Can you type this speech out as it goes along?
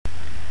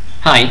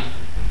Hi,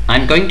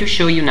 I'm going to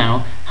show you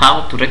now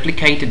how to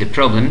replicate the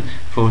problem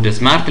for the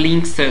smart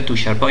links to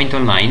SharePoint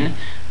Online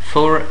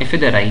for a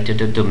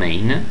federated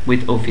domain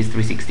with Office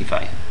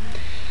 365.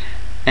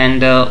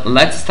 And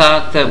let's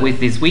start with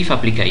this WIF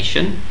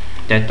application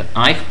that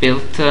I've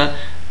built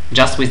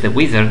just with the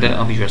wizard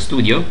of Visual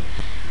Studio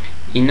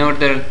in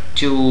order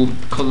to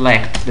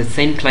collect the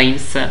same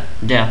claims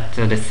that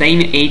the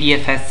same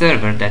ADFS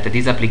server that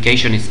this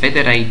application is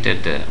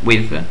federated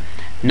with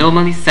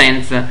normally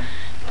sends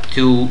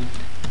to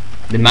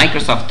the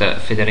Microsoft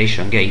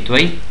Federation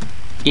Gateway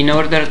in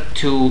order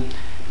to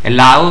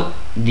allow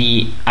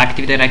the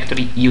Active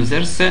Directory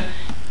users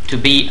to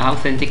be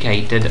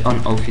authenticated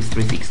on Office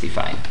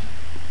 365.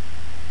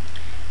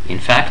 In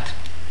fact,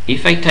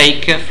 if I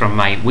take from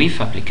my WIF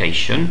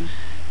application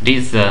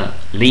this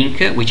link,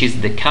 which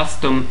is the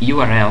custom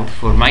URL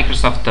for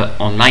Microsoft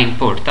Online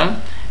Portal,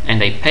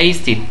 and I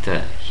paste it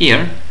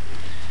here,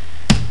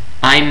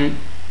 I'm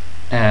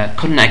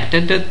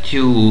connected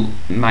to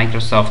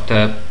Microsoft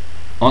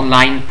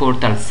Online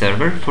Portal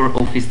server for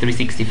Office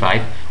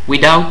 365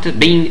 without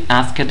being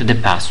asked the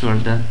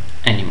password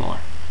anymore,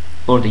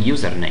 or the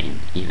username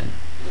even.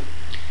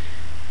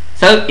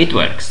 So it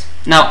works.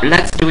 Now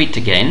let's do it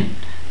again,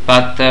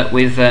 but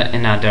with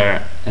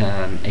another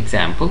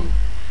example.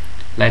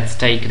 Let's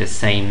take the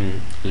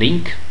same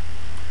link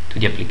to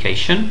the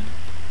application.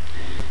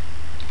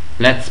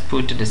 Let's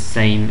put the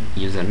same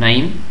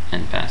username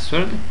and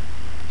password.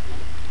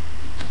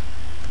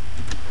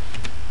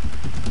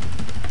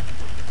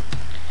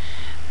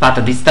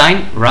 But this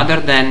time, rather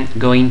than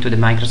going to the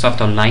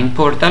Microsoft Online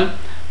Portal,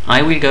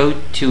 I will go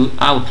to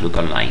Outlook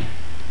Online.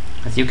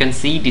 As you can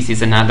see, this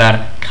is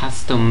another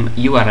custom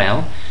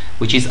URL,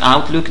 which is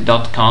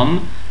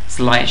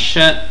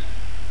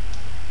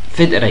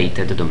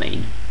outlook.com/federated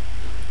domain.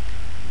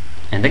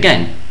 And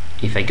again,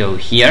 if I go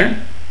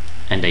here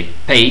and I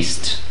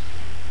paste,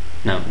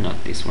 no,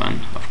 not this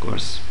one, of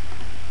course,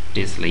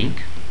 this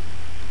link,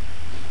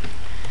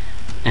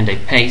 and I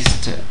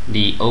paste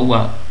the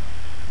OWA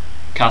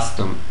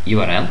custom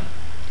URL,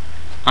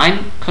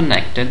 I'm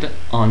connected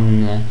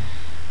on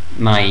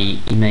my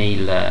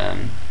email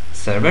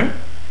server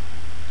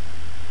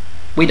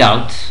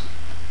without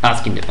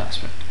asking the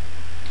password.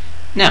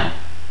 Now,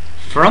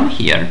 from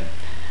here,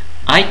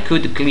 I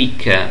could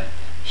click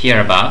here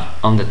above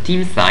on the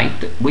team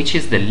site, which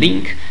is the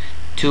link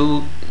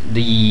to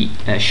the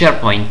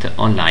SharePoint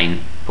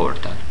Online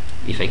Portal.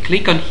 If I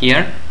click on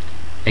here,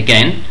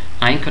 again,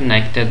 I'm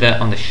connected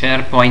on the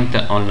SharePoint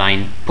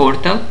Online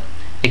Portal,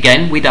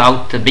 again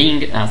without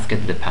being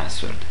asked the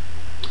password.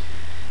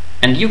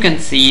 And you can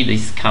see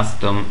this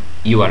custom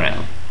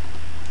URL,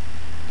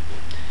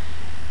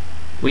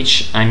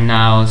 which I'm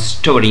now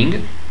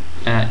storing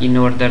in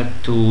order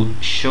to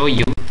show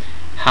you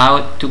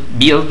how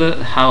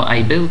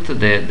I built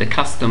the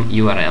custom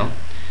URL.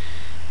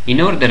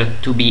 In order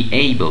to be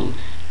able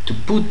to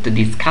put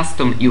this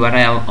custom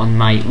URL on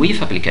my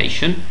WIF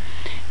application,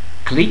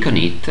 click on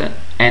it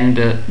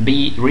and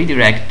be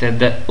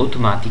redirected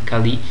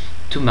automatically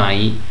to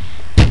my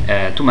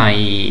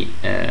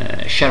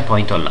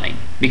SharePoint Online,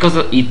 because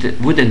it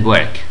wouldn't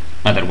work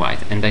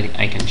otherwise, and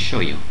I can show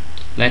you.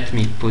 Let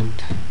me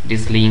put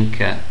this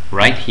link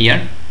right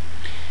here,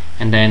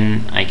 and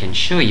then I can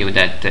show you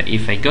that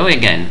if I go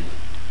again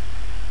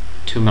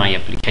to my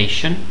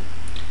application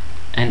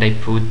and I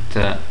put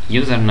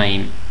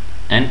username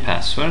and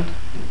password,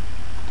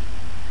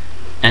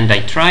 and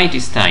I try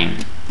this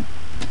time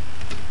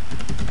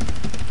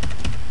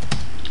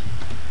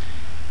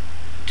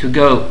to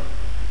go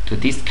to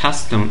this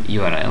custom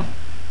URL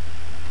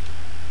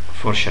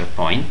for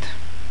SharePoint,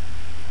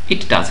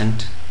 it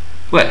doesn't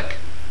work,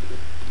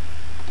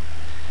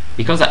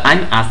 because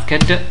I'm asked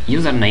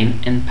username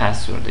and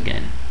password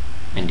again,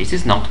 and this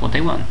is not what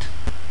I want,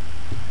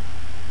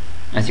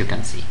 as you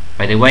can see.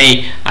 By the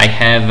way, I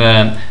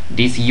have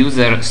this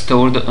user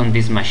stored on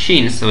this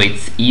machine, so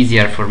it's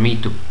easier for me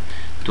to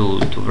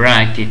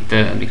write it,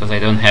 because I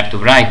don't have to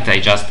write,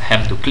 I just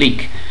have to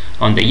click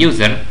on the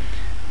user.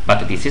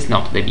 But this is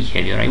not the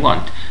behavior I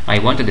want. I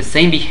want the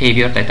same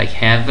behavior that I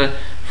have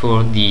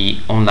for the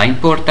online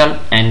portal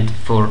and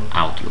for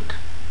Outlook.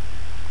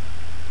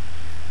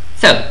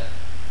 So,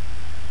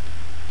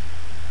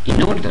 in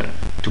order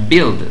to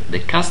build the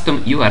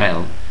custom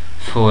URL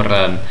for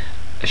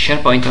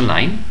SharePoint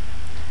Online,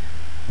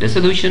 the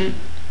solution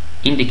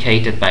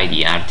indicated by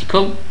the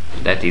article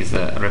that is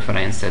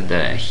referenced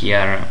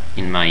here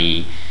in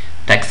my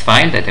text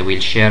file that I will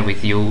share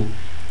with you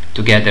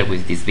together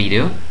with this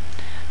video,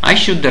 I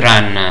should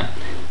run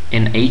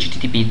an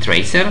HTTP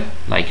tracer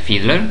like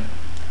Fiddler,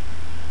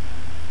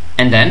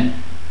 and then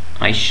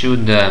I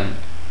should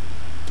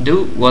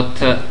do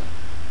what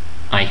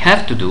I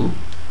have to do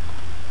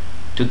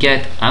to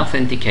get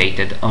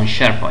authenticated on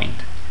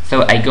SharePoint.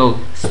 So I go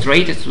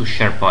straight to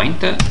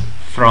SharePoint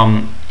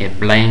from a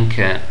blank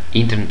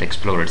Internet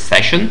Explorer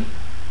session.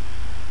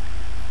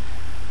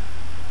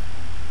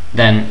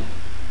 Then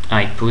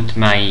I put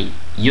my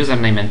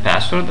username and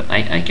password.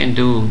 I can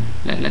do,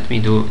 let me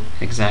do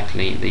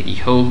exactly the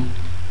whole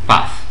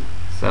path.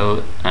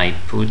 So I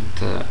put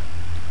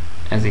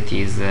as it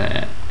is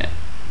a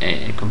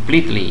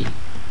completely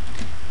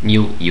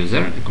new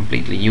user, a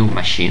completely new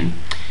machine.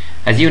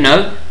 As you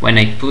know, when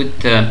I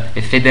put a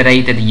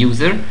federated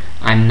user,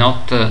 I'm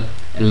not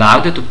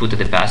allowed to put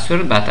the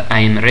password, but I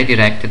am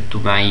redirected to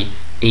my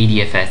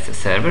ADFS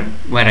server,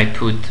 where I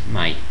put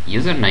my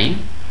username,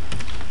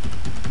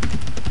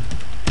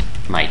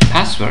 my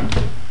password,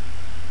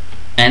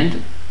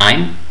 and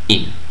I'm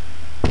in.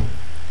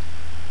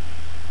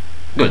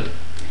 Good.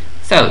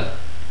 So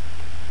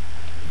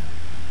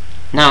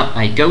now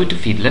I go to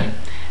Fiddler,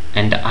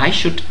 and I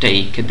should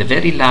take the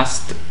very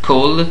last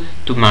call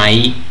to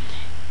my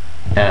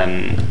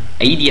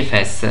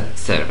ADFS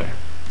server,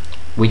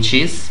 which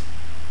is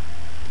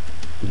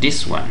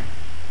this one.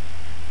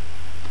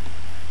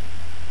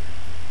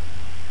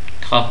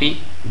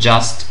 Copy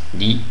just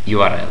the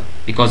URL,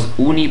 because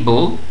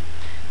Unibo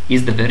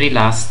is the very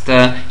last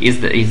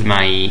is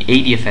my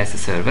ADFS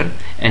server,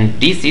 and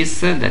this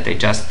is that I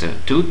just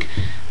took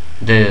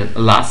the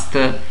last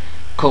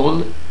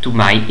call to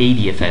my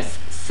ADFS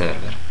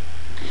server.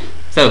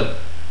 So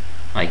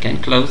I can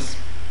close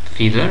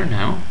Fiddler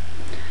now.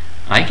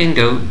 I can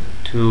go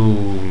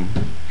to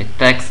a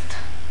text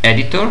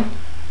editor,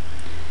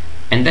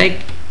 and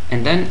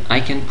then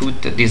I can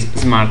put this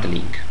smart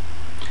link.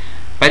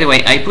 By the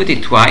way, I put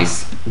it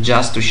twice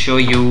just to show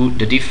you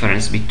the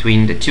difference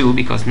between the two,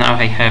 because now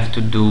I have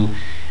to do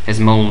a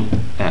small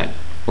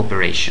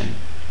operation.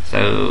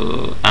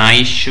 So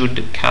I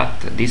should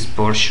cut this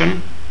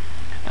portion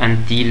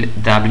until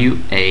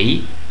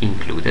WA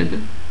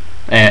excluded,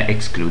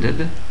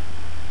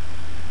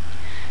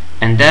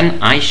 and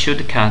then I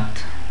should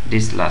cut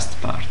this last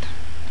part.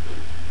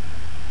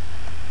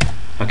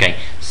 Okay,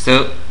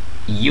 so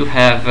you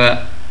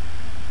have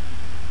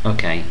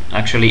okay,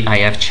 actually I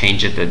have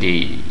changed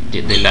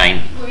the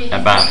line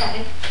above,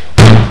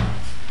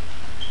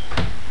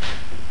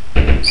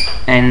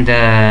 and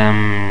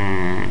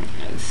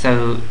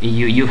so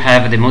you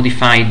have the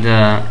modified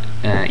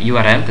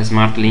URL, the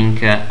smart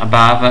link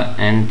above,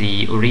 and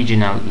the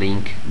original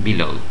link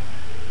below.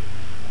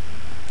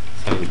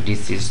 So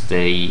this is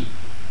the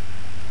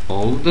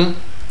old,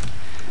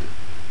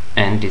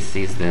 and this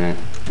is the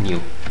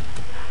new.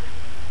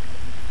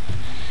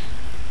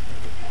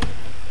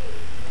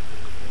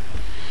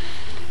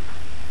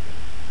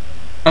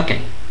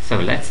 Okay, so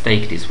let's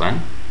take this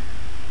one,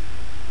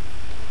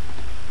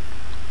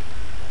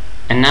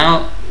 and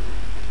now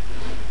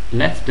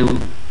let's do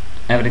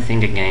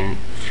everything again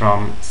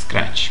from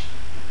scratch.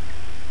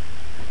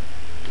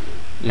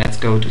 Let's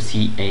go to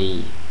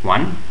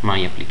CA1,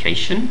 my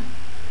application.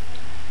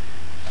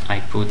 I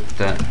put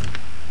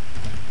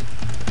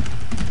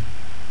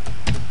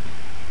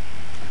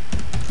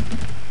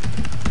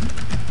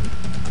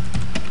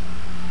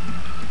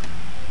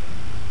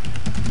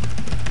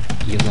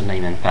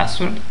username and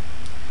password,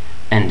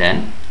 and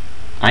then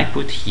I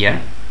put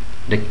here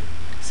the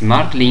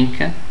smart link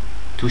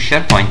to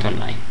SharePoint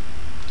Online,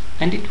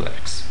 and it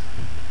works.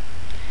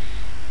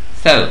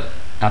 So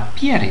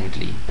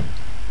apparently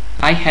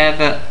I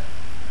have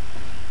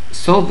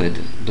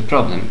solved the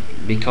problem,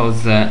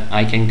 because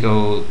I can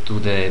go to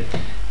the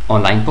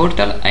online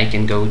portal, I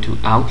can go to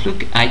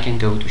Outlook, I can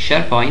go to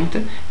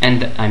SharePoint,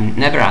 and I'm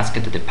never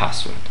asked the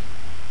password.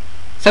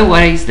 So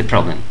where is the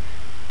problem?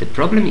 The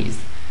problem is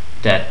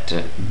that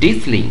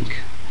this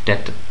link,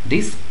 that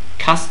this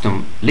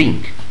custom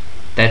link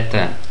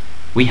that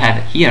we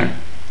have here,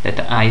 that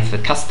I've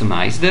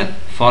customized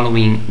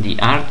following the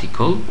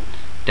article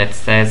that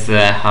says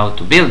how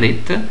to build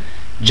it,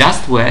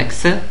 just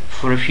works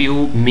for a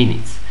few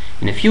minutes.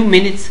 In a few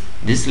minutes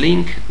this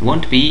link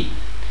won't be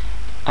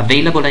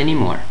available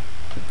anymore.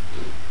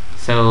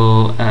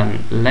 So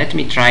let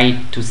me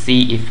try to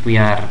see if we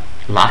are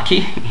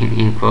lucky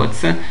in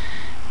quotes,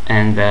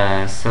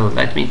 and so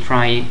let me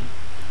try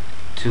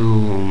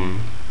to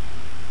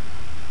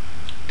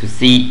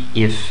see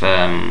if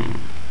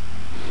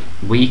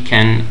we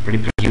can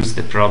reproduce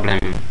the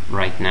problem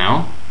right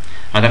now.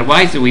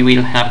 Otherwise we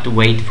will have to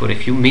wait for a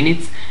few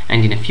minutes,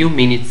 and in a few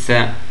minutes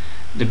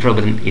the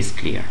problem is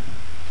clear.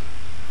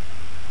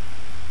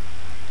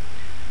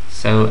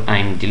 So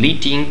I'm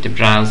deleting the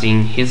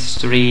browsing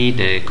history,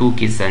 the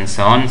cookies, and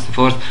so on and so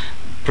forth.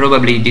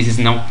 Probably this is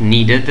not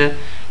needed,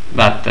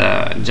 but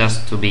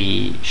just to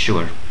be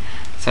sure.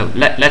 So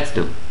let's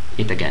do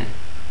it again.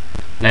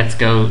 Let's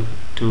go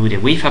to the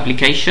WIF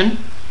application,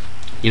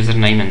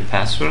 username and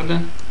password.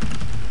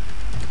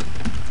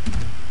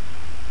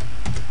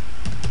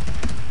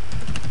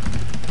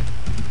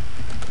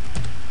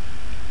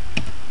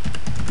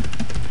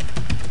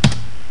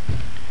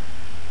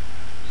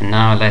 And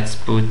now let's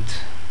put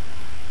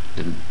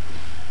the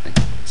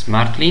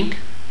smart link.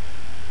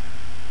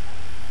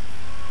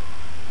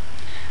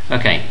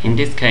 Okay, in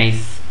this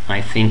case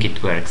I think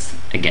it works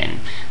again.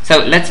 So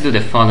let's do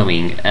the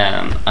following.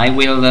 I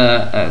will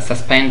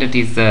suspend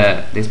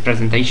this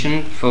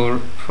presentation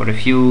for a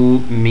few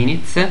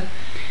minutes,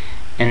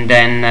 and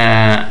then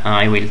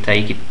I will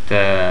take it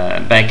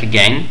back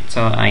again.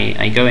 So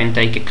I go and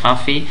take a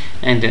coffee,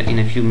 and in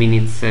a few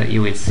minutes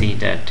you will see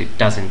that it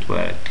doesn't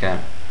work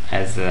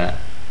as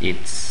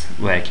it's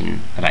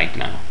working right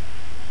now.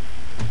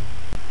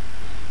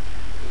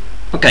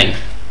 Okay,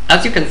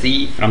 as you can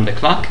see from the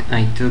clock,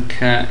 I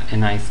took a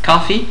nice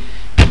coffee,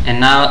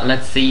 and now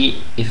let's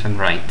see if I'm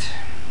right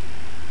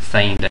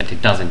saying that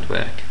it doesn't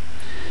work.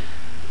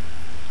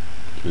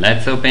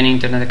 Let's open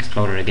Internet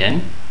Explorer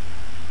again.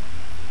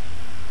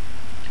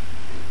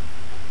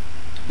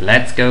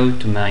 Let's go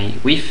to my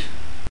WIF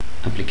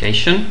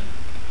application.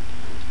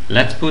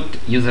 Let's put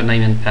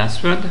username and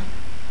password.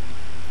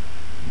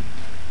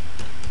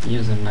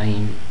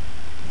 Username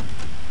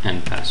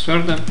and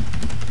password.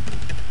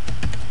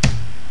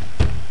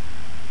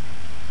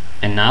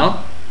 And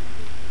now,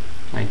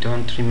 I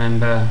don't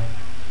remember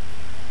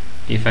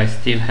if I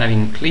still have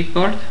in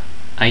clipboard.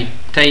 I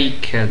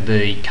take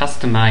the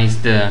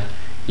customized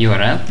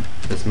URL,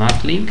 the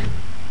smart link,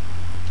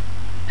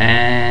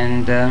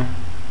 and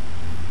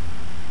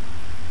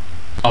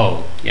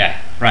oh yeah,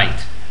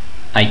 right,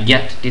 I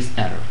get this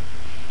error.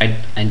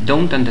 I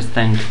don't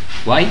understand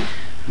why,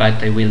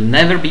 but I will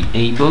never be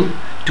able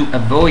to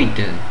avoid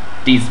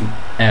this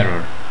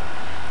error.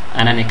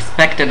 An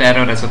unexpected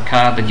error has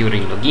occurred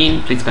during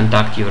login. Please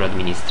contact your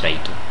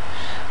administrator.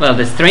 Well,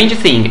 the strange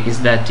thing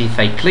is that if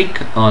I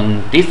click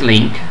on this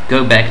link,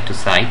 go back to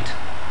site,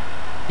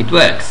 it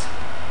works.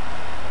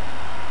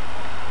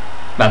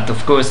 But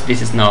of course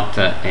this is not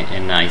a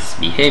nice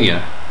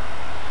behavior.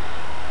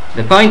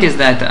 The point is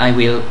that I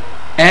will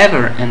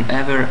ever and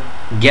ever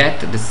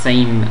get the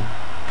same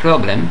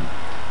problem,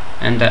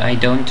 and I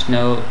don't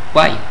know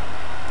why.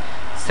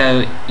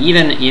 So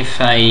even if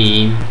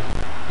I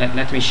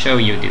let me show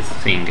you this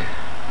thing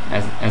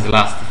as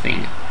last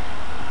thing.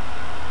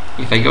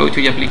 If I go to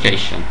the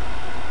application,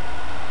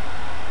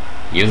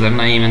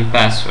 username and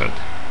password,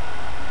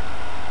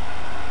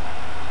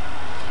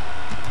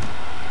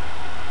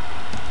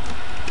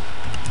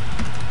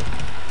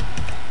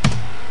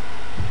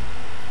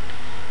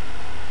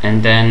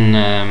 and then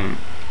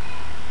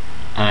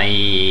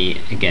I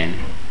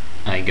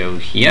go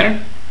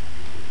here,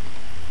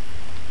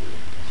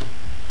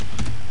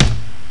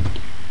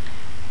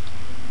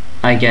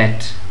 I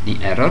get the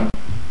error,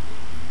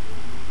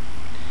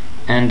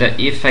 and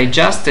if I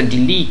just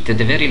delete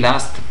the very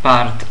last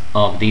part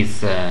of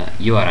this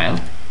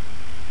URL,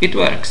 it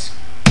works,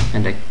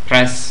 and I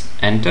press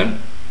enter,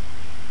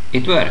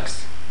 it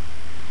works.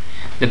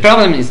 The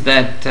problem is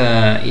that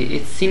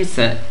it seems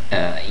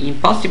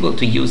impossible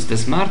to use the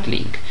smart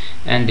link,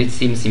 and it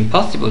seems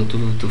impossible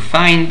to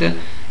find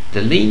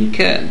the link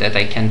that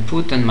I can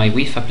put on my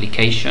WIF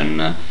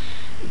application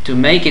to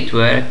make it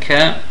work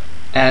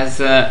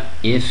as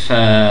if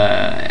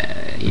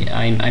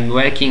I'm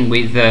working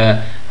with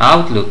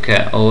Outlook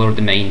or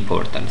the main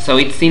portal. So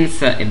it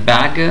seems a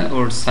bug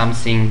or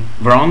something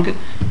wrong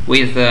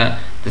with the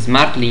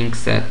smart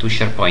links to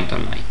SharePoint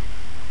Online.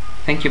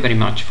 Thank you very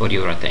much for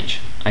your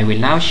attention. I will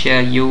now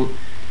share you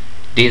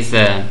this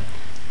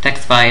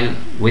text file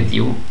with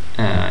you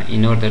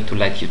in order to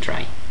let you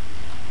try.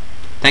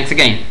 Thanks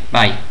again.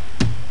 Bye.